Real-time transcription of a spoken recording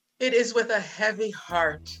It is with a heavy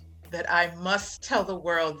heart that I must tell the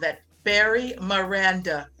world that Barry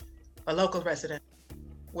Miranda, a local resident,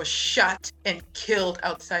 was shot and killed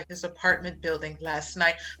outside his apartment building last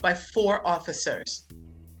night by four officers.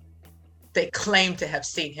 They claim to have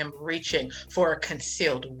seen him reaching for a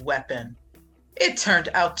concealed weapon. It turned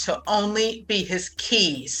out to only be his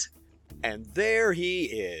keys. And there he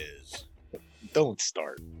is. Don't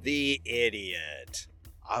start. The idiot.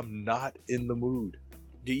 I'm not in the mood.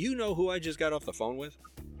 Do you know who I just got off the phone with?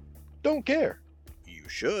 Don't care. You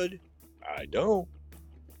should. I don't.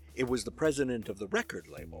 It was the president of the record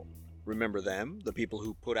label. Remember them? The people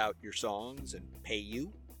who put out your songs and pay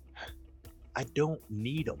you? I don't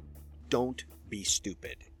need them. Don't be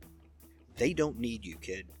stupid. They don't need you,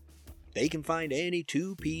 kid. They can find any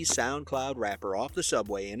two-piece SoundCloud rapper off the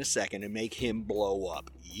subway in a second and make him blow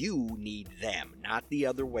up. You need them, not the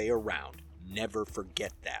other way around. Never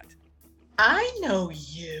forget that. I know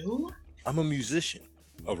you. I'm a musician,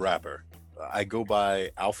 a rapper. I go by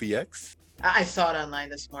Alfie X. I saw it online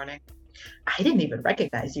this morning. I didn't even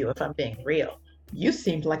recognize you, if I'm being real. You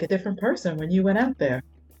seemed like a different person when you went out there.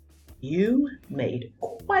 You made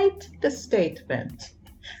quite the statement.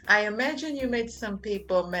 I imagine you made some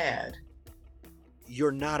people mad.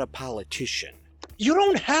 You're not a politician. You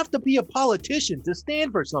don't have to be a politician to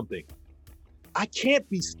stand for something. I can't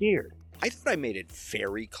be scared. I thought I made it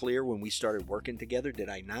very clear when we started working together, did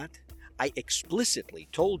I not? I explicitly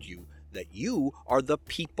told you that you are the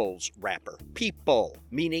people's rapper. People,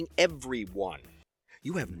 meaning everyone.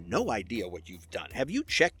 You have no idea what you've done. Have you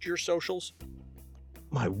checked your socials?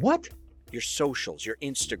 My what? Your socials, your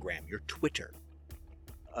Instagram, your Twitter.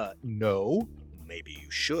 No. Maybe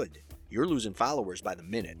you should. You're losing followers by the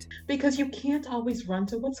minute. Because you can't always run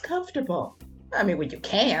to what's comfortable. I mean, well, you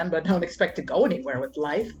can, but don't expect to go anywhere with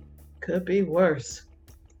life. Could be worse.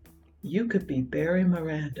 You could be Barry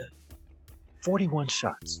Miranda. 41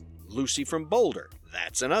 shots. Lucy from Boulder,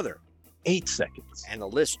 that's another. 8 seconds. And the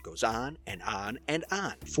list goes on and on and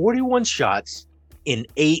on. 41 shots in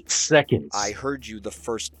 8 seconds. I heard you the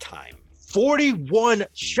first time. 41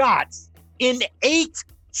 shots in 8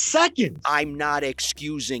 seconds. I'm not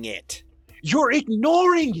excusing it. You're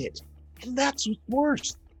ignoring it. And that's what's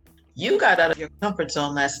worse. You got out of your comfort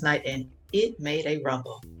zone last night and it made a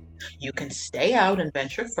rumble. You can stay out and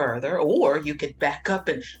venture further, or you could back up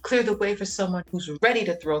and clear the way for someone who's ready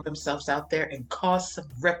to throw themselves out there and cause some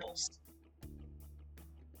ripples.